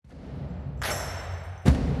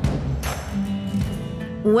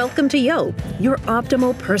Welcome to Yo, your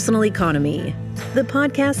optimal personal economy, the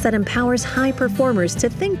podcast that empowers high performers to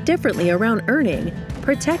think differently around earning,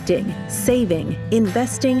 protecting, saving,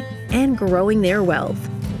 investing, and growing their wealth.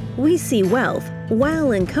 We see wealth,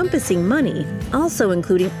 while encompassing money, also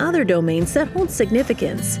including other domains that hold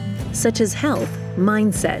significance, such as health,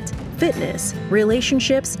 mindset, fitness,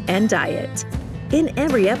 relationships, and diet. In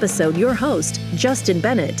every episode, your host, Justin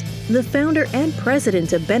Bennett, the founder and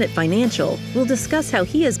president of Bennett Financial, will discuss how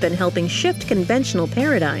he has been helping shift conventional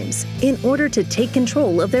paradigms in order to take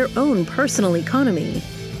control of their own personal economy.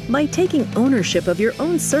 By taking ownership of your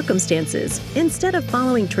own circumstances instead of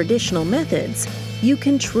following traditional methods, you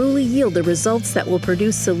can truly yield the results that will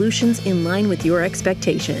produce solutions in line with your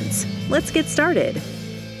expectations. Let's get started.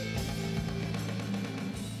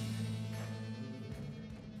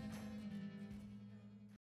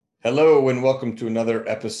 Hello and welcome to another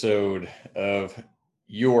episode of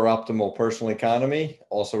Your Optimal Personal Economy,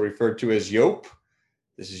 also referred to as YOPE.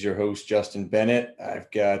 This is your host, Justin Bennett.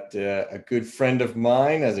 I've got a good friend of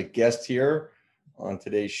mine as a guest here on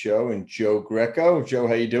today's show, and Joe Greco. Joe,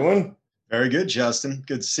 how you doing? Very good, Justin.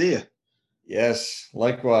 Good to see you. Yes,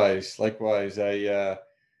 likewise. I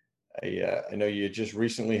know you just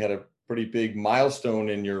recently had a pretty big milestone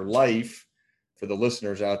in your life. For the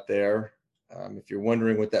listeners out there, if you're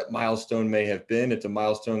wondering what that milestone may have been, it's a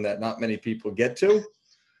milestone that not many people get to.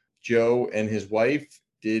 Joe and his wife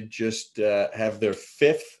did just have their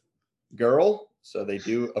fifth girl. So they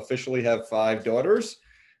do officially have 5 daughters.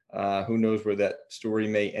 Who knows where that story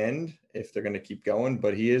may end if they're going to keep going,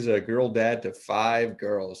 but he is a girl dad to 5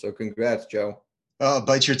 girls. So congrats, Joe.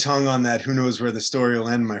 Bite your tongue on that. Who knows where the story will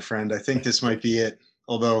end, my friend. I think this might be it.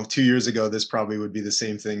 Although 2 years ago, this probably would be the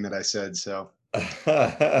same thing that I said. So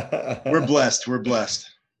we're blessed.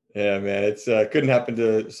 Yeah, man, it's couldn't happen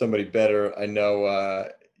to somebody better. I know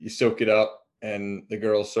you soak it up and the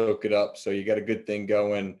girls soak it up. So you got a good thing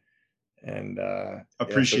going, and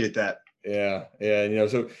appreciate that. Yeah.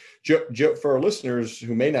 So Joe, for our listeners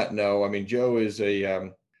who may not know, I mean, Joe is a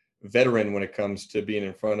veteran when it comes to being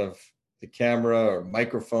in front of the camera or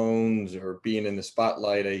microphones or being in the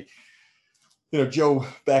spotlight. Joe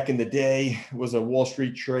back in the day was a Wall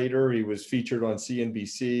Street trader. He was featured on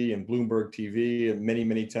CNBC and Bloomberg TV many,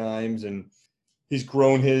 many times. And he's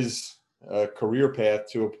grown his career path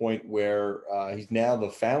to a point where he's now the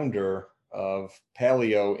founder of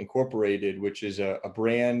Paleo Incorporated, which is a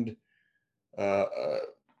brand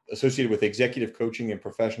associated with executive coaching and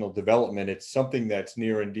professional development. It's something that's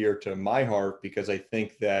near and dear to my heart because I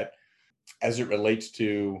think that as it relates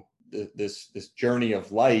to this journey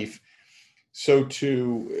of life,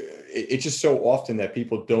 it's just so often that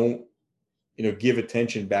people don't, give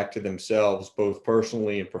attention back to themselves, both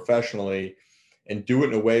personally and professionally, and do it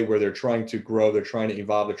in a way where they're trying to grow, they're trying to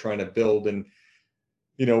evolve, they're trying to build. And,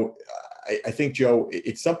 I think, Joe,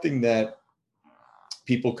 it's something that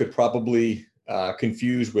people could probably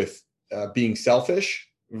confuse with being selfish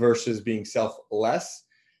versus being selfless.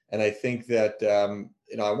 And I think that,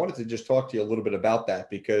 I wanted to just talk to you a little bit about that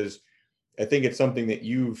because I think it's something that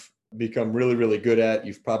you've become really, really good at.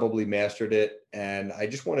 You've probably mastered it. And I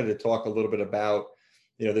just wanted to talk a little bit about,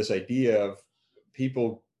 this idea of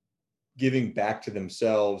people giving back to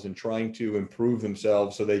themselves and trying to improve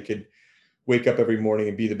themselves so they could wake up every morning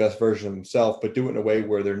and be the best version of themselves, but do it in a way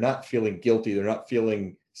where they're not feeling guilty. They're not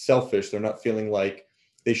feeling selfish. They're not feeling like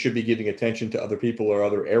they should be giving attention to other people or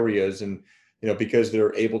other areas. And, because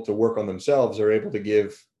they're able to work on themselves, they're able to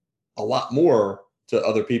give a lot more to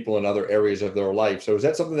other people in other areas of their life. So is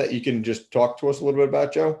that something that you can just talk to us a little bit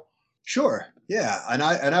about, Joe? Sure. Yeah. And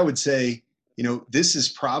I would say, this is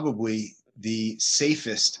probably the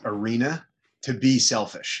safest arena to be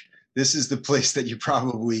selfish. This is the place that you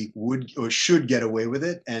probably would or should get away with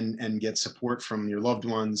it and get support from your loved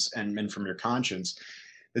ones and from your conscience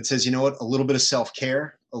that says, a little bit of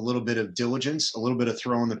self-care, a little bit of diligence, a little bit of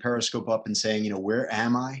throwing the periscope up and saying, where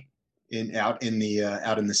am I out in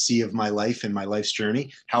the sea of my life and my life's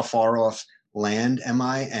journey? How far off land am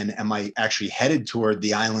I? And am I actually headed toward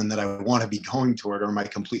the island that I want to be going toward, or am I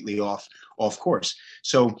completely off course?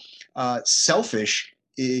 So selfish,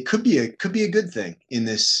 it could be a good thing in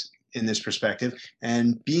this perspective,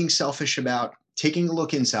 and being selfish about taking a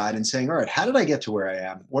look inside and saying, all right, how did I get to where I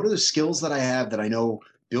am? What are the skills that I have that I know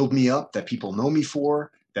build me up, that people know me for,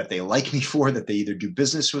 that they like me for, that they either do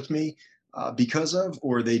business with me because of,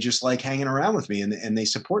 or they just like hanging around with me and they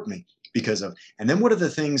support me because of. And then what are the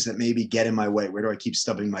things that maybe get in my way? Where do I keep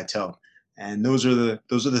stubbing my toe? And those are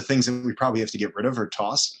the things that we probably have to get rid of or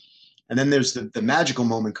toss. And then there's the magical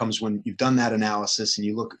moment comes when you've done that analysis and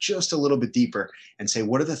you look just a little bit deeper and say,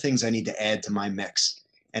 what are the things I need to add to my mix?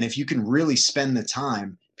 And if you can really spend the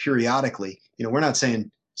time periodically, we're not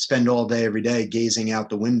saying spend all day, every day gazing out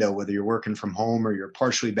the window, whether you're working from home or you're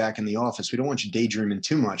partially back in the office. We don't want you daydreaming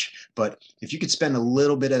too much, but if you could spend a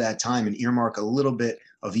little bit of that time and earmark a little bit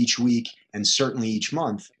of each week and certainly each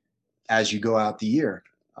month as you go out the year,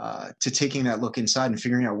 to taking that look inside and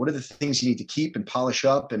figuring out what are the things you need to keep and polish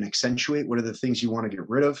up and accentuate, what are the things you want to get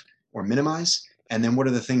rid of or minimize, and then what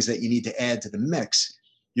are the things that you need to add to the mix,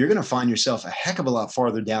 you're going to find yourself a heck of a lot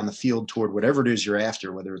farther down the field toward whatever it is you're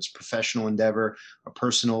after, whether it's professional endeavor, a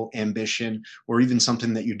personal ambition, or even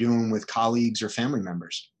something that you're doing with colleagues or family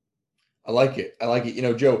members. I like it.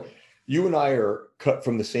 Joe, you and I are cut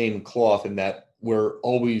from the same cloth in that we're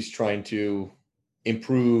always trying to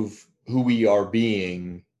improve who we are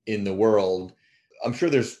being in the world. I'm sure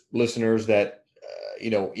there's listeners that,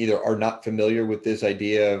 either are not familiar with this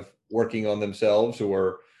idea of working on themselves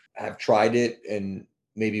or have tried it and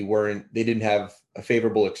maybe they didn't have a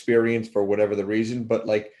favorable experience for whatever the reason, but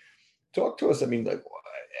talk to us. I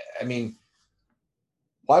mean,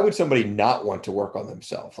 why would somebody not want to work on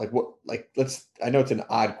themselves? I know it's an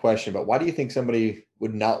odd question, but why do you think somebody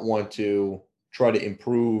would not want to try to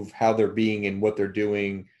improve how they're being and what they're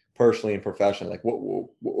doing personally and professionally? What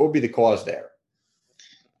would be the cause there?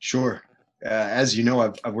 Sure. As you know,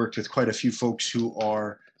 I've worked with quite a few folks who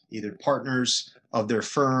are either partners of their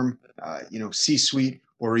firm, C-suite,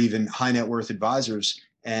 or even high net worth advisors.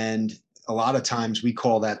 And a lot of times we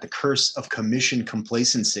call that the curse of commission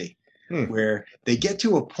complacency, where they get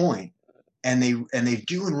to a point and they're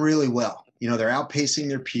doing really well. They're outpacing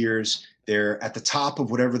their peers. They're at the top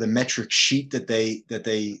of whatever the metric sheet that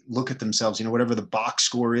they look at themselves, whatever the box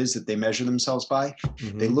score is that they measure themselves by.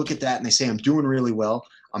 Mm-hmm. They look at that and they say, I'm doing really well.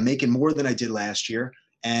 I'm making more than I did last year.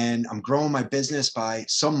 And I'm growing my business by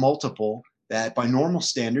some multiple that by normal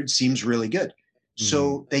standards seems really good. Mm-hmm.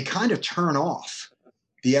 So they kind of turn off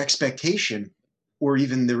the expectation or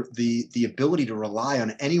even the ability to rely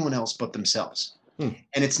on anyone else but themselves. And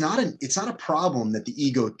it's not a problem that the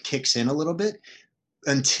ego kicks in a little bit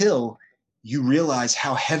until you realize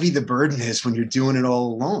how heavy the burden is when you're doing it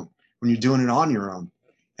all alone, when you're doing it on your own.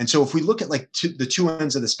 And so if we look at the two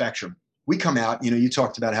ends of the spectrum, we come out, you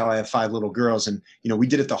talked about how I have 5 little girls and, we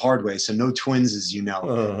did it the hard way. So no twins, as you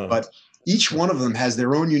know, but each one of them has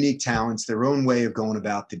their own unique talents, their own way of going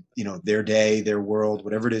about their day, their world,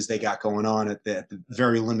 whatever it is they got going on at the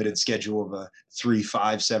very limited schedule of a 3,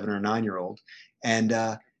 5, 7, or 9-year-old. And,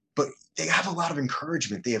 but they have a lot of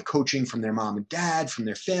encouragement. They have coaching from their mom and dad, from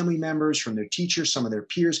their family members, from their teachers, some of their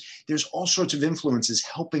peers. There's all sorts of influences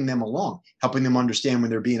helping them along, helping them understand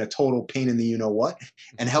when they're being a total pain in the you-know-what,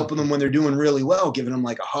 and helping them when they're doing really well, giving them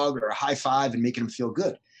like a hug or a high five and making them feel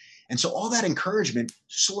good. And so all that encouragement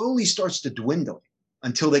slowly starts to dwindle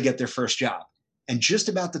until they get their first job. And just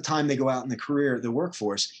about the time they go out in the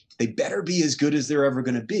workforce, they better be as good as they're ever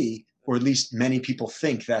going to be, or at least many people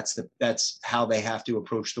think that's how they have to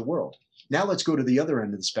approach the world. Now let's go to the other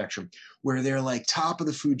end of the spectrum, where they're like top of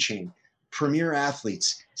the food chain, premier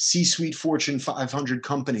athletes, C-suite Fortune 500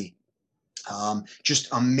 company, just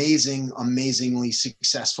amazingly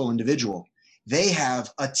successful individual. They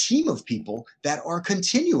have a team of people that are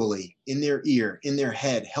continually in their ear, in their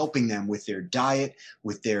head, helping them with their diet,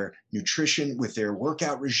 with their nutrition, with their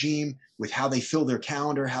workout regime, with how they fill their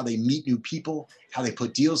calendar, how they meet new people, how they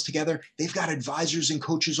put deals together. They've got advisors and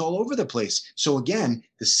coaches all over the place. So again,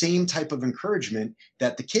 the same type of encouragement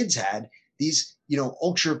that the kids had, these,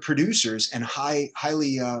 ultra producers and high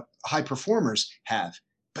performers have.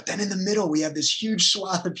 But then in the middle, we have this huge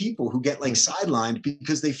swath of people who get sidelined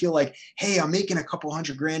because they feel like, hey, I'm making a couple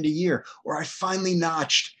 $100,000 a year, or I finally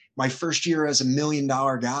notched my first year as $1 million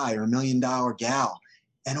guy or $1 million gal.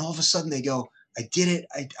 And all of a sudden they go, I did it.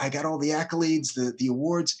 I got all the accolades, the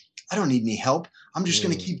awards. I don't need any help. I'm just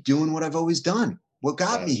going to keep doing what I've always done. What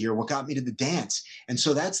got me here? What got me to the dance? And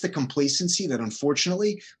so that's the complacency that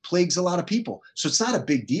unfortunately plagues a lot of people. So it's not a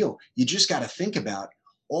big deal. You just got to think about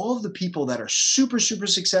all of the people that are super, super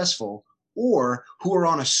successful or who are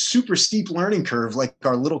on a super steep learning curve, like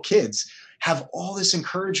our little kids, have all this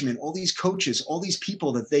encouragement, all these coaches, all these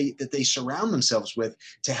people that they surround themselves with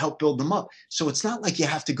to help build them up. So it's not like you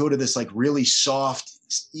have to go to this really soft,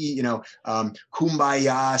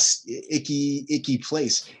 kumbaya, icky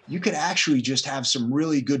place. You could actually just have some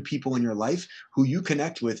really good people in your life who you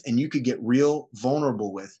connect with and you could get real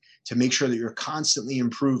vulnerable with to make sure that you're constantly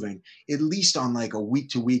improving, at least on a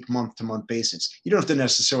week-to-week, month-to-month basis. You don't have to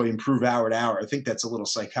necessarily improve hour to hour. I think that's a little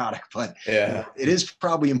psychotic, but it is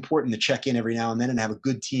probably important to check in every now and then and have a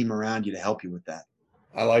good team around you to help you with that.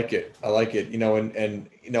 I like it.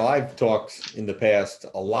 And I've talked in the past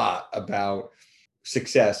a lot about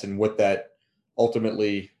success and what that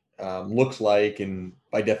ultimately looks like, and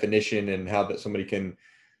by definition, and how that somebody can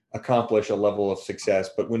accomplish a level of success.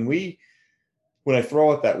 But when I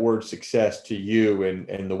throw out that word success to you,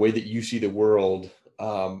 and the way that you see the world,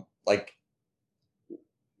 like,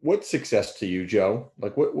 what's success to you, Joe?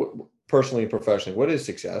 Like, what personally and professionally, what is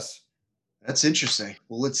success? That's interesting.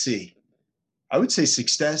 Well, let's see. I would say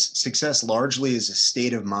success largely is a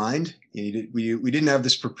state of mind. We didn't have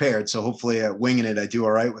this prepared, so hopefully, winging it, I do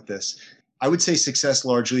all right with this. I would say success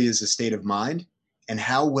largely is a state of mind, and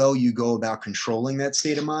how well you go about controlling that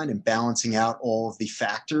state of mind and balancing out all of the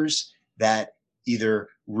factors that either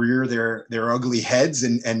rear their ugly heads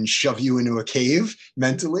and shove you into a cave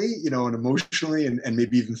mentally, and emotionally, and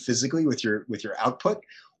maybe even physically with your output,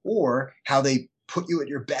 or how they put you at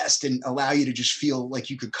your best and allow you to just feel like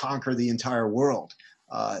you could conquer the entire world.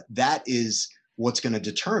 That is what's going to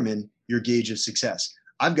determine your gauge of success.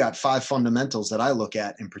 I've got 5 fundamentals that I look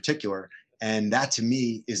at in particular, and that to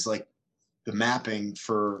me is like the mapping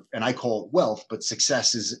for, and I call it wealth, but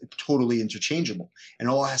success is totally interchangeable. And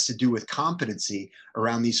it all has to do with competency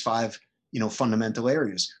around these 5 fundamental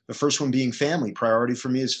areas. The first one being family. Priority for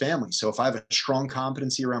me is family. So if I have a strong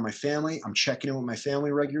competency around my family, I'm checking in with my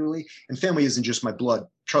family regularly. And family isn't just my blood.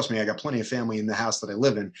 Trust me, I got plenty of family in the house that I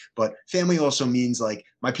live in, but family also means like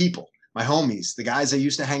my people, my homies, the guys I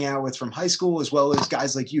used to hang out with from high school, as well as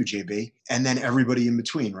guys like you, JB, and then everybody in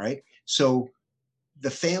between, right? So the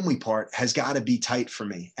family part has got to be tight for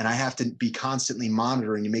me, and I have to be constantly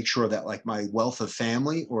monitoring to make sure that like my wealth of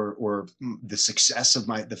family or the success of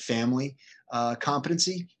the family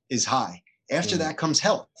competency is high. After that comes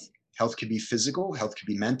health. Health could be physical, health could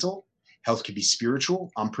be mental, health could be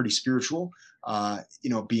spiritual. I'm pretty spiritual,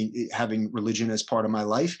 having religion as part of my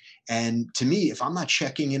life. And to me, if I'm not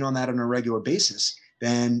checking in on that on a regular basis,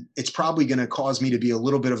 then it's probably going to cause me to be a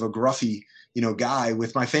little bit of a gruffy guy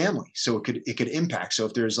with my family. So it could impact. So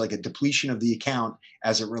if there's like a depletion of the account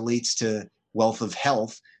as it relates to wealth of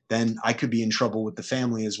health, then I could be in trouble with the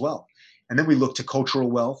family as well. And then we look to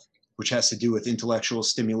cultural wealth, which has to do with intellectual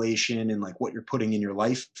stimulation and like what you're putting in your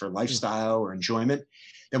life for lifestyle or enjoyment.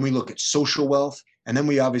 Then we look at social wealth, and then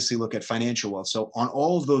we obviously look at financial wealth. So on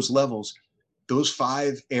all of those levels, those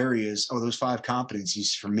 5 areas or those 5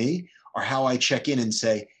 competencies for me are how I check in and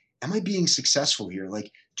say, am I being successful here?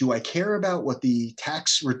 Like, do I care about what the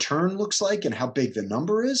tax return looks like and how big the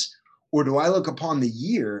number is? Or do I look upon the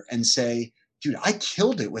year and say, dude, I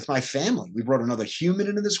killed it with my family. We brought another human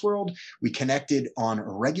into this world. We connected on a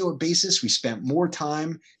regular basis. We spent more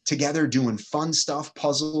time together doing fun stuff,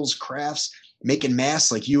 puzzles, crafts, making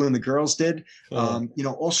masks like you and the girls did,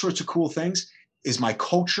 all sorts of cool things. Is my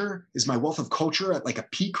wealth of culture at like a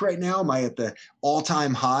peak right now? Am I at the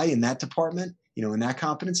all-time high in that department, in that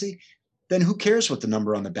competency? Then who cares what the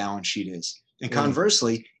number on the balance sheet is? And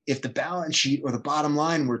conversely, if the balance sheet or the bottom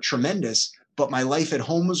line were tremendous, but my life at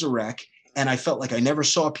home was a wreck, and I felt like I never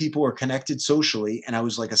saw people or connected socially, and I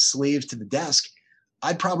was like a slave to the desk,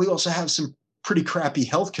 I'd probably also have some pretty crappy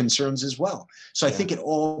health concerns as well. So I think it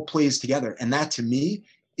all plays together. And that to me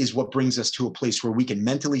is what brings us to a place where we can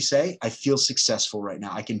mentally say, I feel successful right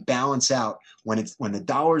now. I can balance out when the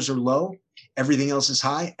dollars are low, everything else is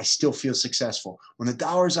high, I still feel successful. When the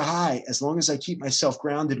dollars are high, as long as I keep myself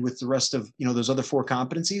grounded with the rest of, those other 4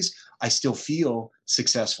 competencies, I still feel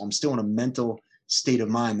successful. I'm still in a mental state of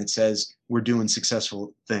mind that says we're doing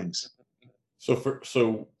successful things.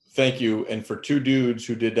 So thank you. And for 2 dudes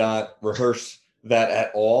who did not rehearse that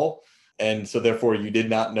at all, and so therefore you did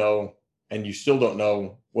not know, and you still don't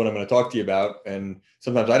know what I'm going to talk to you about. And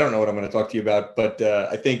sometimes I don't know what I'm going to talk to you about, but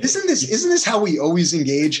I think isn't this how we always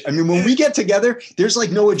engage? I mean, when we get together, there's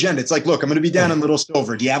like no agenda. It's like, look, I'm going to be down in Little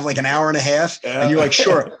Silver. Do you have like an hour and a half? And you're like,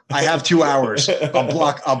 sure, I have 2 hours.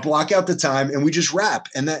 I'll block out the time, and we just rap.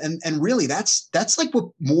 And really that's like what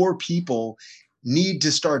more people need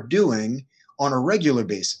to start doing on a regular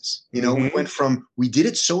basis. We went from, we did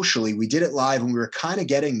it socially, we did it live, and we were kind of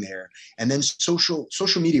getting there. And then social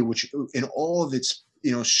media, which in all of its,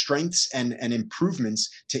 strengths and improvements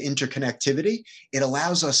to interconnectivity, it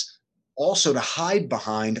allows us also to hide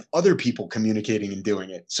behind other people communicating and doing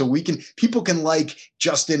it. So people can like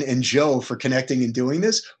Justin and Joe for connecting and doing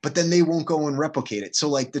this, but then they won't go and replicate it. So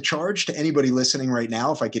like the charge to anybody listening right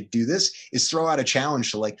now, if I could do this, is throw out a challenge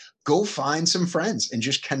to like, go find some friends and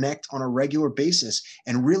just connect on a regular basis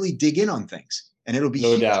and really dig in on things. And it'll be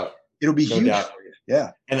no doubt. It'll be no huge doubt. for you.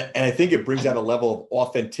 Yeah. And I think it brings out a level of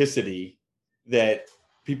authenticity that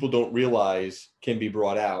people don't realize can be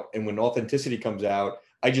brought out. And when authenticity comes out,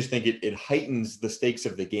 I just think it heightens the stakes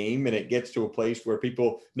of the game, and it gets to a place where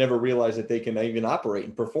people never realize that they can even operate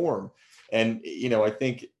and perform. And, I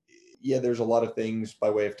think yeah, there's a lot of things by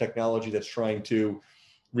way of technology that's trying to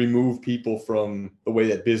remove people from the way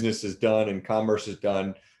that business is done and commerce is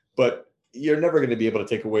done, but you're never going to be able to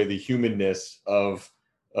take away the humanness of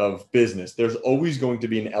business. There's always going to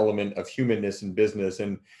be an element of humanness in business.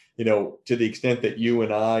 And, to the extent that you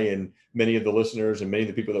and I and many of the listeners and many of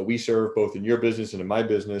the people that we serve, both in your business and in my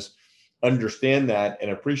business, understand that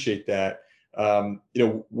and appreciate that,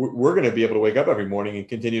 we're going to be able to wake up every morning and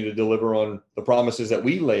continue to deliver on the promises that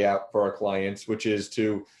we lay out for our clients, which is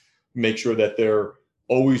to make sure that they're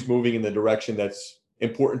always moving in the direction that's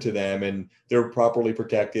important to them, and they're properly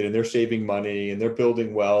protected, and they're saving money, and they're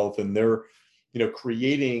building wealth, and they're,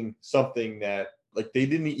 creating something that like they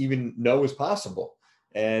didn't even know is possible.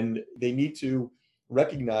 And they need to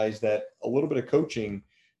recognize that a little bit of coaching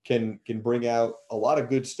can bring out a lot of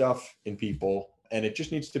good stuff in people. And it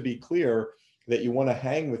just needs to be clear that you want to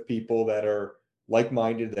hang with people that are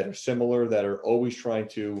like-minded, that are similar, that are always trying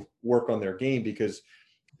to work on their game, because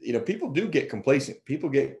people do get complacent. People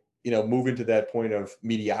get, move into that point of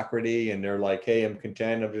mediocrity, and they're like, hey, I'm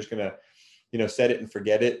content. I'm just going to, set it and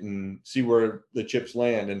forget it and see where the chips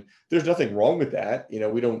land. And there's nothing wrong with that.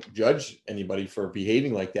 We don't judge anybody for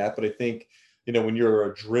behaving like that. But I think, when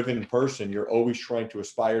you're a driven person, you're always trying to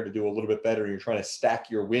aspire to do a little bit better. And you're trying to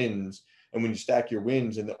stack your wins. And when you stack your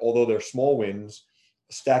wins, and although they're small wins,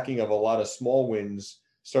 stacking of a lot of small wins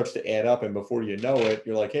starts to add up. And before you know it,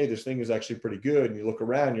 you're like, hey, this thing is actually pretty good. And you look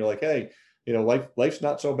around, you're like, hey, life's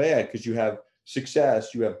not so bad, because you have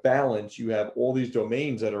success, you have balance, you have all these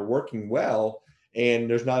domains that are working well, and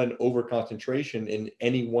there's not an over concentration in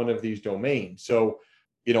any one of these domains. So,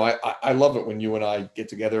 I love it when you and I get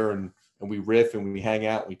together and we riff and we hang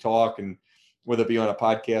out and we talk, and whether it be on a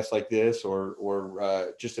podcast like this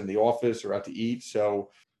or just in the office or out to eat.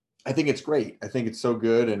 So I think it's great. I think it's so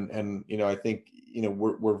good. And I think,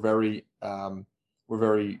 we're very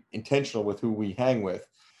intentional with who we hang with.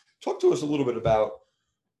 Talk to us a little bit about,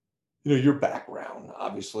 your background.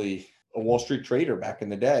 Obviously a Wall Street trader back in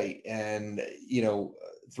the day, and,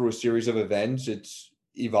 through a series of events, it's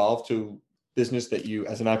evolved to business that you,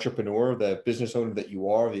 as an entrepreneur, the business owner that you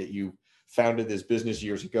are, that you founded this business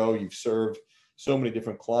years ago. You've served so many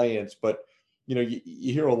different clients, but you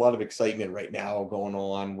hear a lot of excitement right now going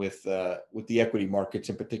on with the equity markets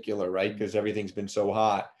in particular, right? Because everything's been so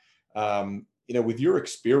hot. With your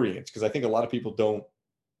experience, because I think a lot of people don't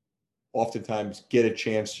oftentimes get a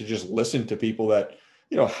chance to just listen to people that,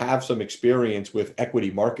 have some experience with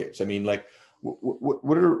equity markets. I mean, like,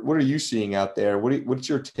 what are you seeing out there? What's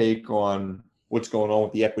your take on what's going on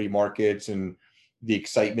with the equity markets and the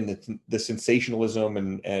excitement, the sensationalism,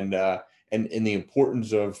 and the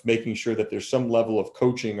importance of making sure that there's some level of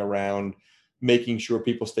coaching around making sure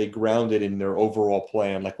people stay grounded in their overall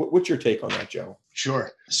plan? Like, what's your take on that, Joe?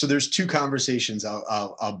 Sure. So there's two conversations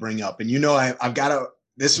I'll bring up, and I've got to.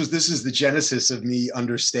 This is the genesis of me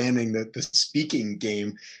understanding the speaking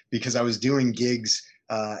game, because I was doing gigs,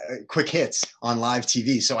 quick hits on live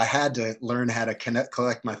TV. So I had to learn how to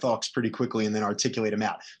collect my thoughts pretty quickly and then articulate them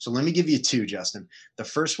out. So let me give you two, Justin. The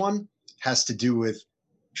first one has to do with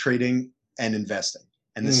trading and investing.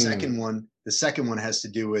 And the second one has to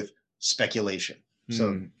do with speculation.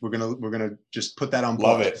 So we're gonna just put that on pause.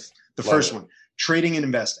 Love it. The first one, trading and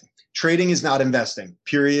investing. Trading is not investing,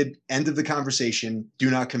 period. End of the conversation. Do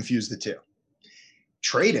not confuse the two.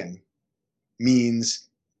 Trading means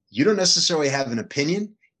you don't necessarily have an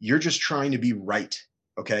opinion. You're just trying to be right.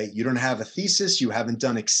 Okay. You don't have a thesis. You haven't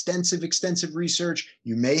done extensive research.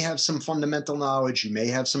 You may have some fundamental knowledge. You may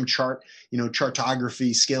have some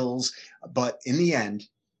chartography skills, but in the end,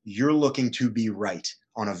 you're looking to be right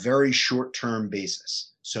on a very short-term basis.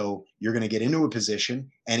 So you're going to get into a position,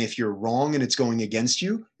 and if you're wrong and it's going against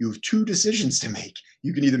you, you have two decisions to make.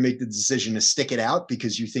 You can either make the decision to stick it out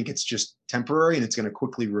because you think it's just temporary and it's going to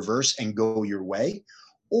quickly reverse and go your way,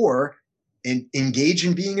 or engage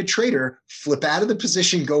in being a trader, flip out of the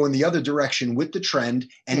position, go in the other direction with the trend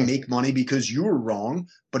and make money because you were wrong.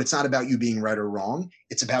 But it's not about you being right or wrong.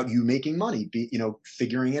 It's about you making money,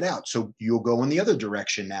 figuring it out. So you'll go in the other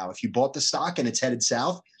direction now. If you bought the stock and it's headed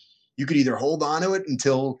south, you could either hold on to it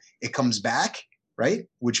until it comes back, right?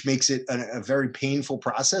 Which makes it a very painful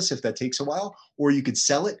process if that takes a while, or you could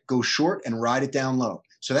sell it, go short and ride it down low.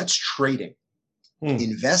 So that's trading.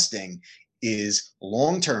 Investing is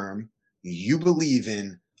long-term. You believe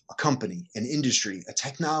in a company, an industry, a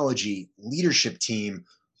technology, leadership team,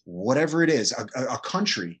 whatever it is, a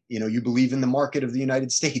country, you believe in the market of the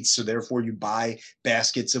United States. So therefore you buy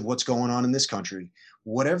baskets of what's going on in this country,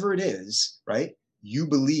 whatever it is, right? You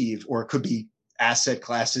believe, or it could be asset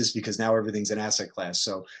classes, because now everything's an asset class.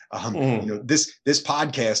 So, this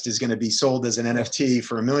podcast is going to be sold as an NFT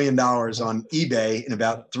for $1 million on eBay in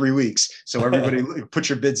about 3 weeks. So everybody put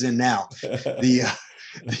your bids in now. It's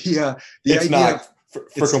not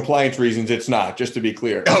for compliance reasons. It's not, just to be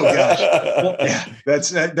clear. Oh gosh. Well, yeah,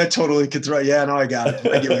 that totally could throw. Yeah, no, I got it.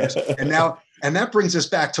 Regulators. And that brings us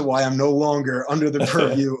back to why I'm no longer under the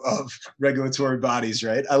purview of regulatory bodies,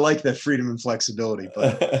 right? I like that freedom and flexibility,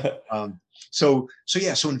 but so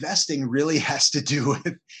investing really has to do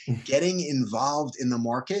with getting involved in the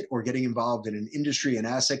market, or getting involved in an industry, an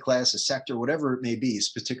asset class, a sector, whatever it may be,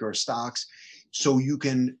 particular stocks, so you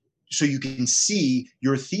can see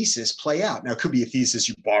your thesis play out. Now, it could be a thesis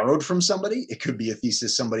you borrowed from somebody. It could be a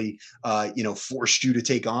thesis somebody, forced you to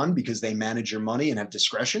take on because they manage your money and have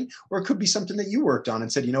discretion, or it could be something that you worked on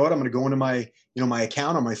and said, you know what, I'm going to go into my, my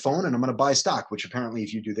account on my phone and I'm going to buy stock, which apparently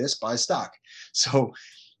if you do this, buy stock. So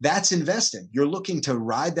that's investing. You're looking to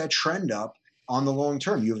ride that trend up on the long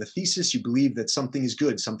term. You have a thesis, you believe that something is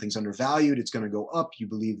good, something's undervalued, it's going to go up. You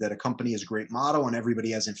believe that a company is a great model and everybody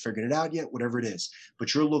hasn't figured it out yet, whatever it is,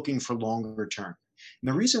 but you're looking for longer term.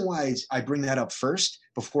 And the reason why I bring that up first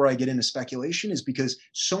before I get into speculation is because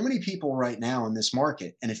so many people right now in this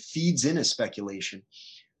market, and it feeds into speculation,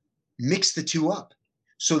 mix the two up.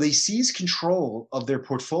 So they seize control of their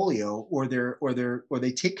portfolio, or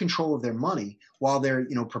they take control of their money while they're,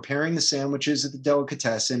 preparing the sandwiches at the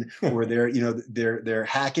delicatessen, or they're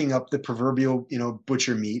hacking up the proverbial,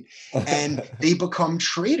 butcher meat, and they become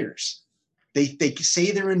traders. They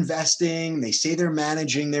say they're investing, they say they're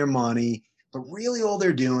managing their money, but really all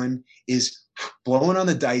they're doing is blowing on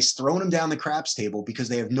the dice, throwing them down the craps table, because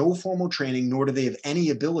they have no formal training, nor do they have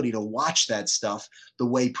any ability to watch that stuff the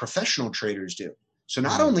way professional traders do. So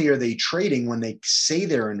not only are they trading when they say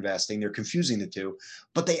they're investing, they're confusing the two,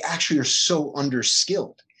 but they actually are so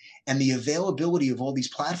underskilled. And the availability of all these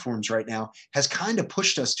platforms right now has kind of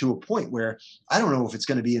pushed us to a point where I don't know if it's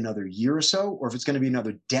going to be another year or so, or if it's going to be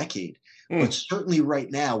another decade. But certainly right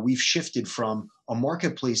now, we've shifted from a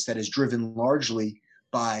marketplace that is driven largely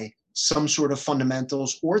by some sort of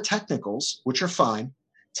fundamentals or technicals, which are fine,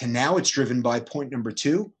 to now it's driven by point number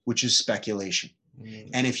 2, which is speculation.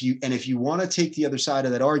 And if you want to take the other side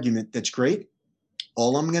of that argument, that's great.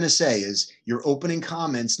 All I'm going to say is your opening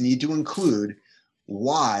comments need to include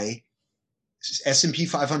why S&P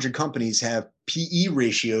 500 companies have PE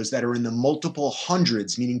ratios that are in the multiple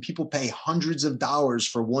hundreds, meaning people pay hundreds of dollars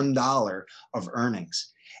for $1 of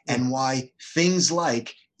earnings, and why things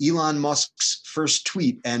like Elon Musk's first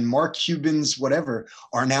tweet and Mark Cuban's whatever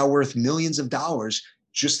are now worth millions of dollars,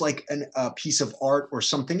 just like a piece of art or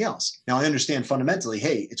something else. Now, I understand fundamentally,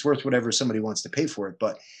 hey, it's worth whatever somebody wants to pay for it.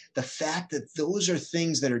 But the fact that those are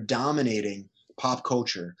things that are dominating pop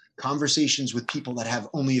culture, conversations with people that have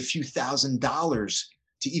only a few $1,000s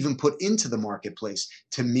to even put into the marketplace,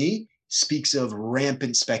 to me, speaks of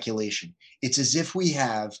rampant speculation. It's as if we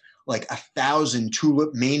have like 1,000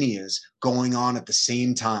 tulip manias going on at the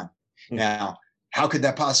same time. Now, how could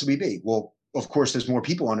that possibly be? Well, of course, there's more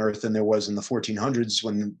people on Earth than there was in the 1400s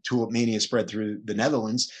when tulip mania spread through the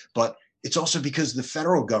Netherlands. But it's also because the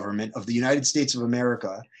federal government of the United States of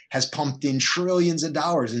America has pumped in trillions of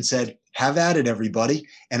dollars and said, have at it, everybody.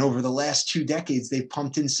 And over the last 2 decades, they've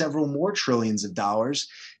pumped in several more trillions of dollars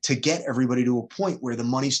to get everybody to a point where the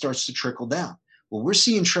money starts to trickle down. Well, we're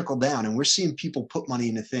seeing trickle down, and we're seeing people put money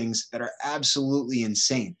into things that are absolutely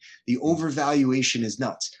insane. The overvaluation is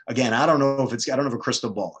nuts. Again, I don't have a crystal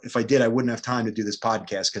ball. If I did, I wouldn't have time to do this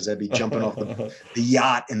podcast because I'd be jumping off the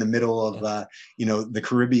yacht in the middle of, the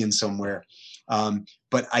Caribbean somewhere.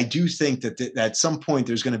 But I do think that at some point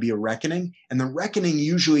there's going to be a reckoning, and the reckoning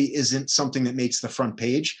usually isn't something that makes the front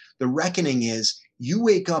page. The reckoning is you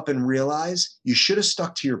wake up and realize you should have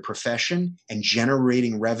stuck to your profession and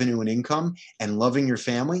generating revenue and income and loving your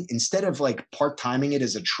family instead of like part-timing it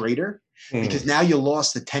as a trader, because now you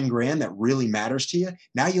lost the 10 grand that really matters to you.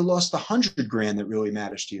 Now you lost the 100 grand that really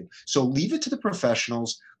matters to you. So leave it to the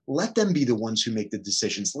professionals. Let them be the ones who make the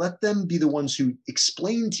decisions. Let them be the ones who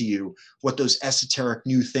explain to you what those esoteric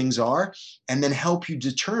new things are, and then help you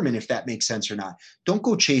determine if that makes sense or not. Don't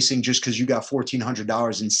go chasing just because you got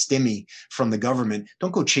 $1,400 in stimmy from the government.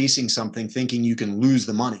 Don't go chasing something thinking you can lose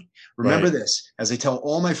the money. Remember this, as I tell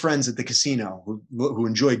all my friends at the casino who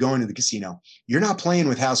enjoy going to the casino, you're not playing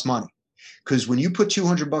with house money. Because when you put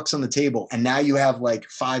 $200 on the table and now you have like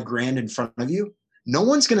 5 grand in front of you, no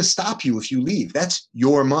one's going to stop you if you leave. That's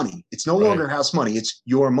your money. It's no longer house money. It's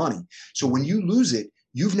your money. So when you lose it,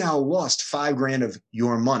 you've now lost 5 grand of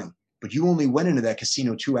your money, but you only went into that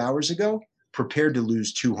casino 2 hours ago prepared to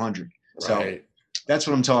lose 200. So That's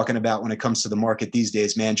what I'm talking about when it comes to the market these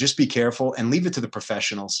days, man. Just be careful and leave it to the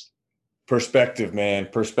professionals. Perspective, man.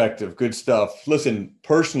 Perspective. Good stuff. Listen,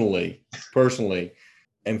 personally,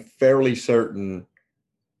 I'm fairly certain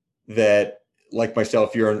that, like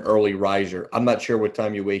myself, you're an early riser. I'm not sure what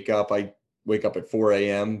time you wake up. I wake up at 4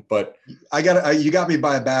 a.m., but you got me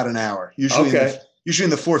by about an hour. Usually in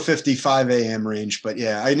the 4:50, 5 a.m. range. But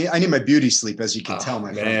yeah, I need my beauty sleep, as you can tell,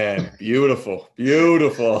 my friend. Man, beautiful.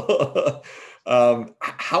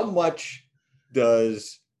 How much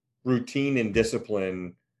does routine and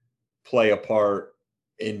discipline play a part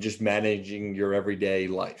in just managing your everyday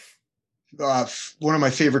life? One of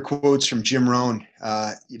my favorite quotes from Jim Rohn.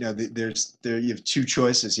 You have two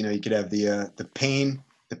choices. You could have the pain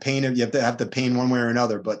of, you have to have the pain one way or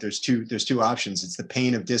another, but there's two options. It's the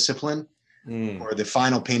pain of discipline or the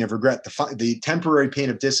final pain of regret. The temporary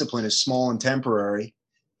pain of discipline is small and temporary,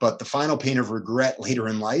 but the final pain of regret later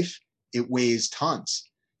in life, it weighs tons.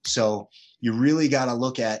 So you really got to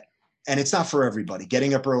look at, and it's not for everybody.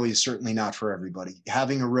 Getting up early is certainly not for everybody.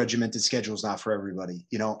 Having a regimented schedule is not for everybody.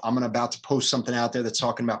 I'm about to post something out there that's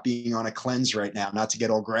talking about being on a cleanse right now, not to get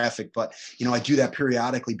all graphic, but I do that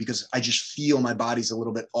periodically because I just feel my body's a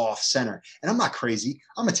little bit off center. And I'm not crazy.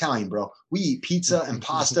 I'm Italian, bro. We eat pizza and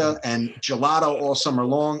pasta and gelato all summer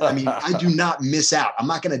long. I mean, I do not miss out. I'm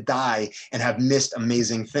not going to die and have missed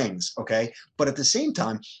amazing things. Okay. But at the same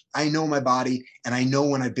time, I know my body, and I know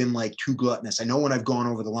when I've been like too gluttonous. I know when I've gone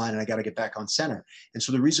over the line and I got to get back on center. And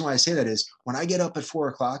so the reason why I say that is when I get up at 4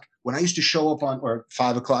 o'clock, when I used to show up or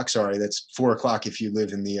 5 o'clock, sorry, that's 4 o'clock if you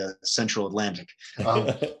live in the central Atlantic.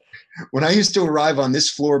 When I used to arrive on this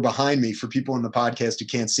floor behind me, for people in the podcast who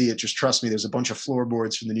can't see it, just trust me, there's a bunch of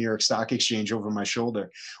floorboards from the New York Stock Exchange over my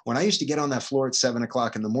shoulder. When I used to get on that floor at 7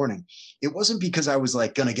 o'clock in the morning, it wasn't because I was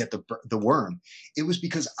like going to get the worm. It was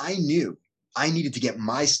because I knew I needed to get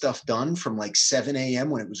my stuff done from like 7 a.m.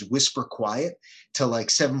 when it was whisper quiet to like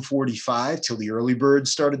 7:45 till the early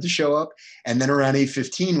birds started to show up. And then around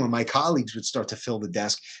 8:15 when my colleagues would start to fill the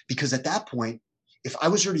desk, because at that point, if I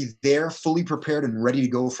was already there, fully prepared and ready to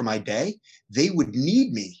go for my day, they would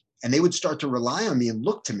need me and they would start to rely on me and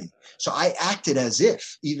look to me. So I acted as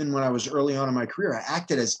if, even when I was early on in my career, I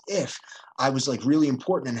acted as if I was like really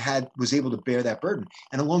important and was able to bear that burden.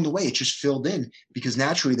 And along the way, it just filled in because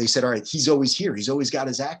naturally they said, all right, he's always here. He's always got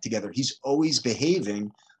his act together. He's always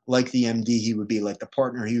behaving like the MD he would be, like the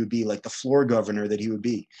partner he would be, like the floor governor that he would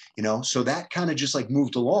be, so that kind of just like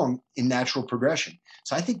moved along in natural progression.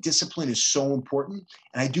 So I think discipline is so important.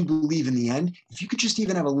 And I do believe in the end, if you could just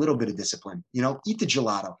even have a little bit of discipline, eat the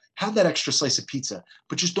gelato, have that extra slice of pizza,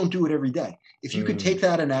 but just don't do it every day. If you could take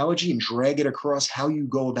that analogy and drag it across how you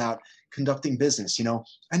go about conducting business,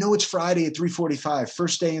 I know it's Friday at 3:45,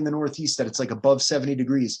 first day in the Northeast that it's like above 70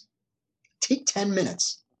 degrees. Take 10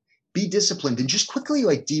 minutes. Be disciplined and just quickly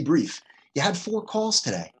like debrief. You had 4 calls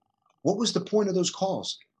today. What was the point of those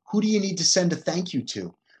calls? Who do you need to send a thank you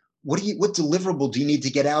to? What deliverable do you need to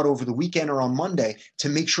get out over the weekend or on Monday to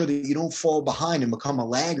make sure that you don't fall behind and become a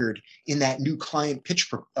laggard in that new client pitch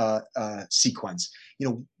sequence?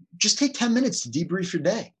 Just take 10 minutes to debrief your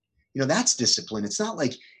day. That's discipline. It's not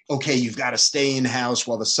like, okay, you've got to stay in house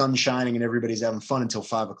while the sun's shining and everybody's having fun until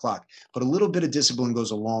 5 o'clock. But a little bit of discipline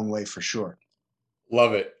goes a long way for sure.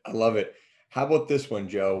 Love it. I love it. How about this one,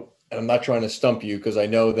 Joe? And I'm not trying to stump you because I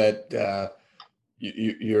know that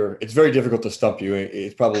it's very difficult to stump you.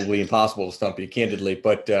 It's probably impossible to stump you, candidly.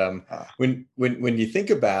 But when you think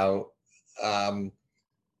about the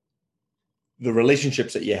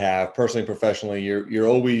relationships that you have, personally, professionally, you're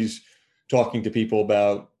always talking to people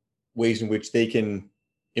about ways in which they can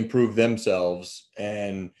improve themselves,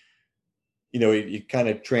 and it kind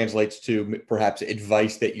of translates to perhaps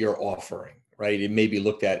advice that you're offering. Right. It may be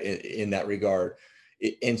looked at in that regard.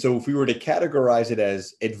 And so if we were to categorize it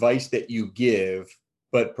as advice that you give,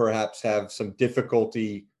 but perhaps have some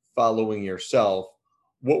difficulty following yourself,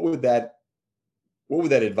 what would that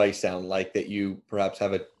advice sound like that you perhaps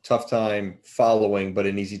have a tough time following, but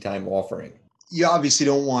an easy time offering? You obviously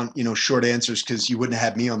don't want, short answers because you wouldn't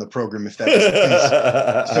have me on the program if that was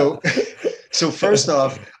the case. So first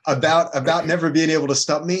off, about never being able to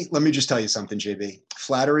stump me, let me just tell you something, JB.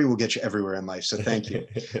 Flattery will get you everywhere in life, so thank you.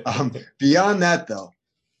 Beyond that, though,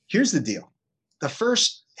 here's the deal. The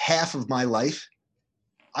first half of my life,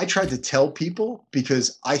 I tried to tell people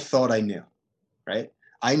because I thought I knew, right?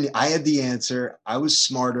 I had the answer. I was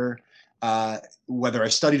smarter. Whether I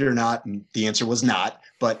studied or not, and the answer was not,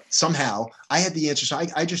 but somehow I had the answer. So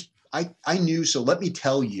I knew, so let me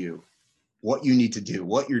tell you what you need to do,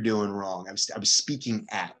 what you're doing wrong. I was speaking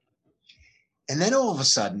at. And then all of a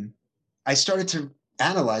sudden, I started to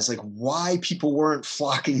analyze like why people weren't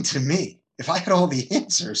flocking to me. if I had all the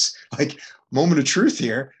answers, like, moment of truth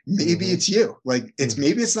here, maybe it's you. Like,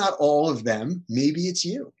 maybe it's not all of them. Maybe it's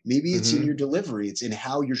you. Maybe it's in your delivery. It's in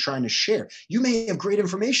how you're trying to share. You may have great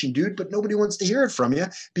information, dude, but nobody wants to hear it from you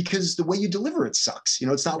because the way you deliver it sucks.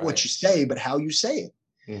 It's not what you say, but how you say it.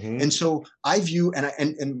 And so I view, and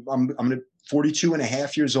I'm going to 42 and a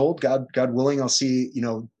half years old. God willing, I'll see,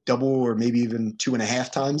 double or maybe even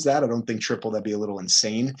 2.5 times that. I don't think triple. That'd be a little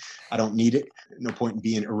insane. I don't need it. No point in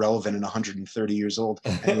being irrelevant and 130 years old.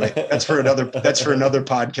 Anyway, that's for another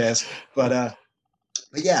podcast. But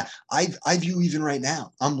yeah, I view even right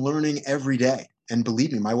now, I'm learning every day. And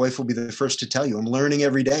believe me, my wife will be the first to tell you, I'm learning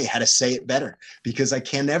every day how to say it better because I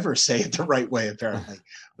can never say it the right way, apparently.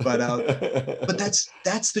 But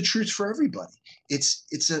that's the truth for everybody.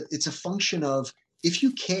 It's a function of, if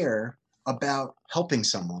you care about helping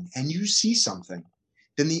someone and you see something,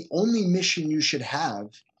 then the only mission you should have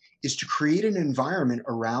is to create an environment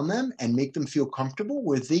around them and make them feel comfortable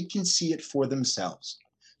where they can see it for themselves.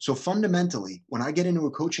 So fundamentally, when I get into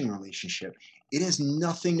a coaching relationship, it has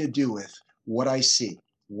nothing to do with what I see,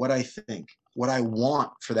 what I think, what I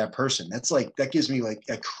want for that person. That gives me like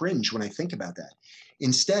a cringe when I think about that.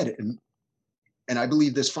 Instead, and I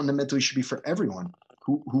believe this fundamentally should be for everyone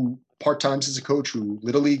who part-times as a coach, who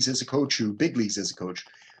little leagues as a coach, who big leagues as a coach,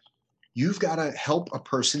 you've got to help a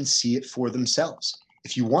person see it for themselves.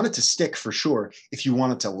 If you want it to stick, for sure. If you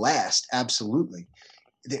want it to last, absolutely.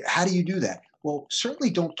 How do you do that? Well, certainly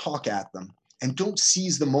don't talk at them. And don't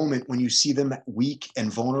seize the moment when you see them weak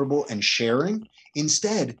and vulnerable and sharing.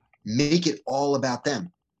 Instead, make it all about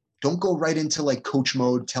them. Don't go right into like coach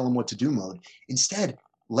mode, tell them what to do mode. Instead,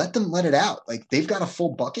 let them let it out. Like, they've got a full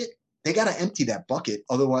bucket. They got to empty that bucket.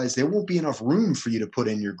 Otherwise, there won't be enough room for you to put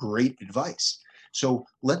in your great advice. So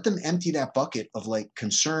let them empty that bucket of like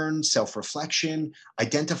concern, self-reflection,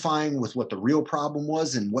 identifying with what the real problem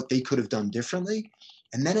was and what they could have done differently.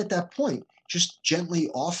 And then at that point, just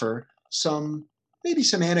gently offer maybe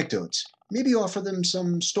some anecdotes, maybe offer them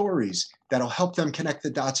some stories that'll help them connect the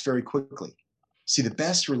dots very quickly. See, the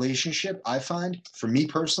best relationship I find, for me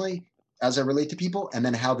personally, as I relate to people, and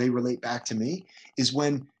then how they relate back to me, is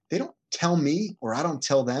when they don't tell me or I don't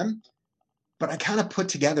tell them, but I kind of put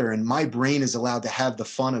together, and my brain is allowed to have the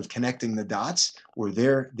fun of connecting the dots where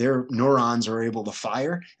their neurons are able to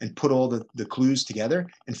fire and put all the clues together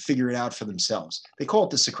and figure it out for themselves. They call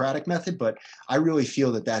it the Socratic method, but I really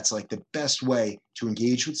feel that that's like the best way to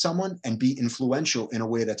engage with someone and be influential in a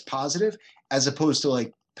way that's positive, as opposed to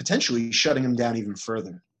like potentially shutting them down even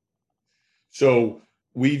further. So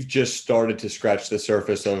we've just started to scratch the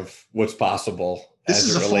surface of what's possible. This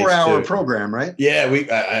is a 4-hour program, right? Yeah,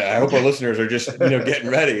 I hope our listeners are just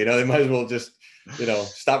getting ready. They might as well just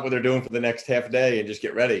stop what they're doing for the next half day and just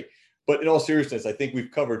get ready. But in all seriousness, I think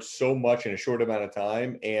we've covered so much in a short amount of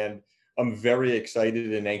time, and I'm very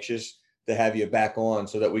excited and anxious to have you back on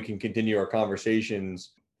so that we can continue our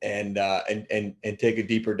conversations and take a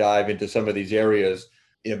deeper dive into some of these areas.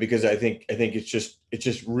 Because I think it's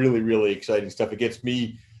just really, really exciting stuff. It gets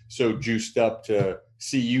me so juiced up to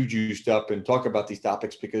see you juiced up and talk about these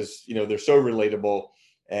topics because, they're so relatable,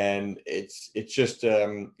 and it's just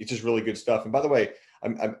really good stuff. And by the way,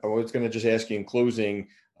 I was going to just ask you in closing,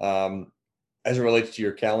 as it relates to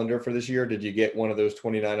your calendar for this year, did you get one of those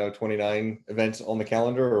 29/029 events on the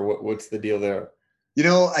calendar, or what's the deal there?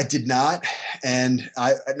 I did not. And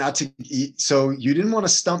so you didn't want to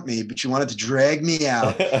stump me, but you wanted to drag me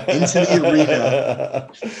out into the arena,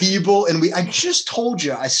 feeble. And I just told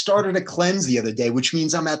you, I started a cleanse the other day, which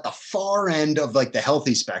means I'm at the far end of like the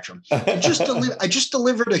healthy spectrum. I just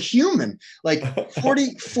delivered a human like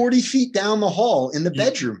 40 feet down the hall in the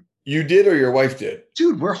bedroom. You did, or your wife did?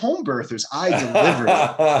 Dude, we're home birthers. I delivered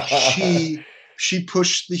it. She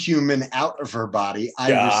pushed the human out of her body.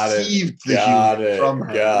 I received the human from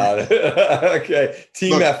her. Got it. Okay.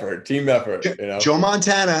 Team effort. Joe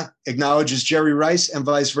Montana acknowledges Jerry Rice and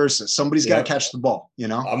vice versa. Somebody's got to catch the ball,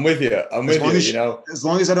 I'm with you. As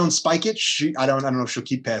long as I don't spike it, I don't know if she'll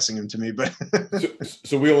keep passing him to me, but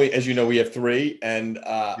so we only, as we have 3, and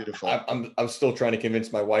beautiful. I'm still trying to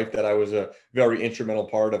convince my wife that I was a very instrumental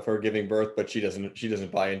part of her giving birth, but she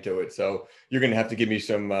doesn't buy into it. So you're going to have to give me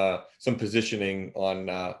some positioning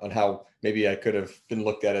on how maybe I could have been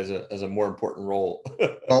looked at as a more important role.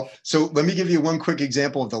 Well, so let me give you one quick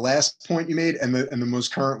example of the last point you made and the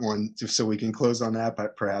most current one, just so we can close on that,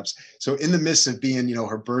 perhaps. So in the midst of being,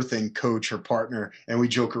 her birthing coach, her partner, and we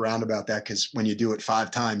joke around about that because when you do it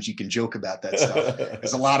 5 times, you can joke about that stuff.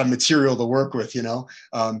 There's a lot of material to work with,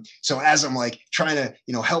 So as I'm like trying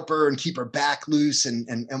to, help her and keep her back loose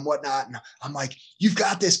and whatnot, and I'm like, you've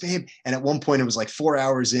got this, babe. And at one point it was like 4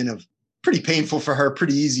 hours in of pretty painful for her,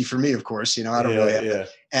 pretty easy for me, of course. You know, I don't really have that.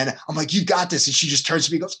 And I'm like, you got this. And she just turns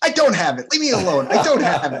to me and goes, I don't have it. Leave me alone. I don't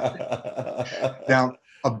have it. Now,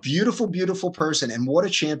 a beautiful, beautiful person. And what a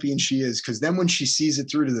champion she is. Because then when she sees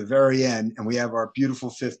it through to the very end and we have our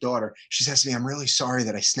beautiful 5th daughter, she says to me, I'm really sorry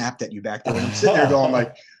that I snapped at you back there. And I'm sitting there going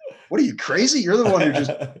like, what are you, crazy? You're the one who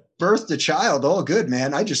just birthed a child. All good,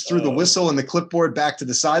 man. I just threw the whistle and the clipboard back to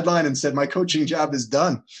the sideline and said, my coaching job is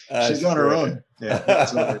done. She's on her own.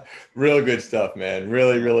 Yeah. Real good stuff, man.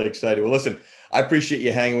 Really, really excited. Well, listen, I appreciate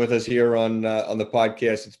you hanging with us here on the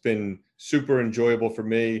podcast. It's been super enjoyable for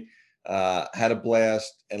me. Had a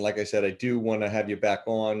blast. And like I said, I do want to have you back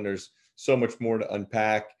on. There's so much more to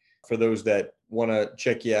unpack. For those that want to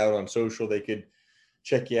check you out on social, they could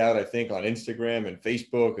check you out, I think, on Instagram and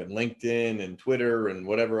Facebook and LinkedIn and Twitter and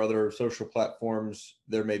whatever other social platforms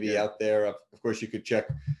there may be out there. Of course, you could check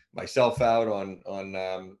myself out on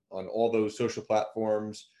all those social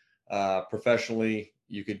platforms. Professionally,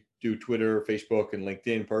 you could do Twitter, Facebook, and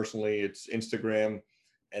LinkedIn. Personally, it's Instagram.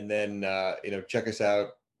 And then, check us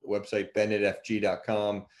out, website,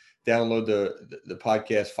 bennettfg.com. Download the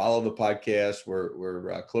podcast, follow the podcast.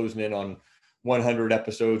 We're closing in on 100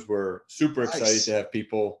 episodes. We're super excited to have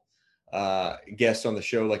people, guests on the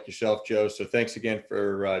show like yourself, Joe. So thanks again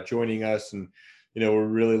for joining us. And, we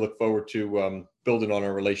really look forward to building on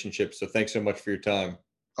our relationship. So thanks so much for your time.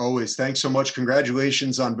 Always. Thanks so much.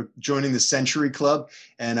 Congratulations on joining the Century Club.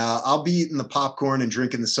 And I'll be eating the popcorn and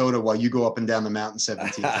drinking the soda while you go up and down the mountain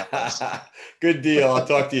 17 times. Good deal. I'll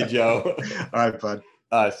talk to you, Joe. All right, bud.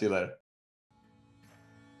 All right. See you later.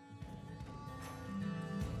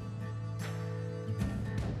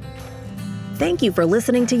 Thank you for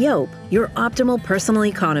listening to Yope, your optimal personal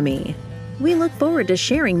economy. We look forward to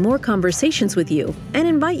sharing more conversations with you and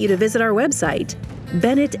invite you to visit our website,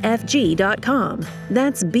 bennettfg.com.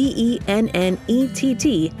 That's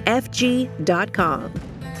BENNETTFG.com,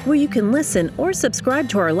 where you can listen or subscribe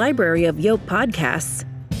to our library of Yope podcasts.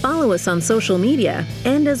 Follow us on social media,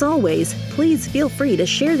 and as always, please feel free to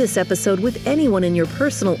share this episode with anyone in your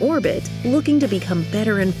personal orbit looking to become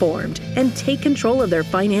better informed and take control of their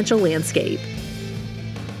financial landscape.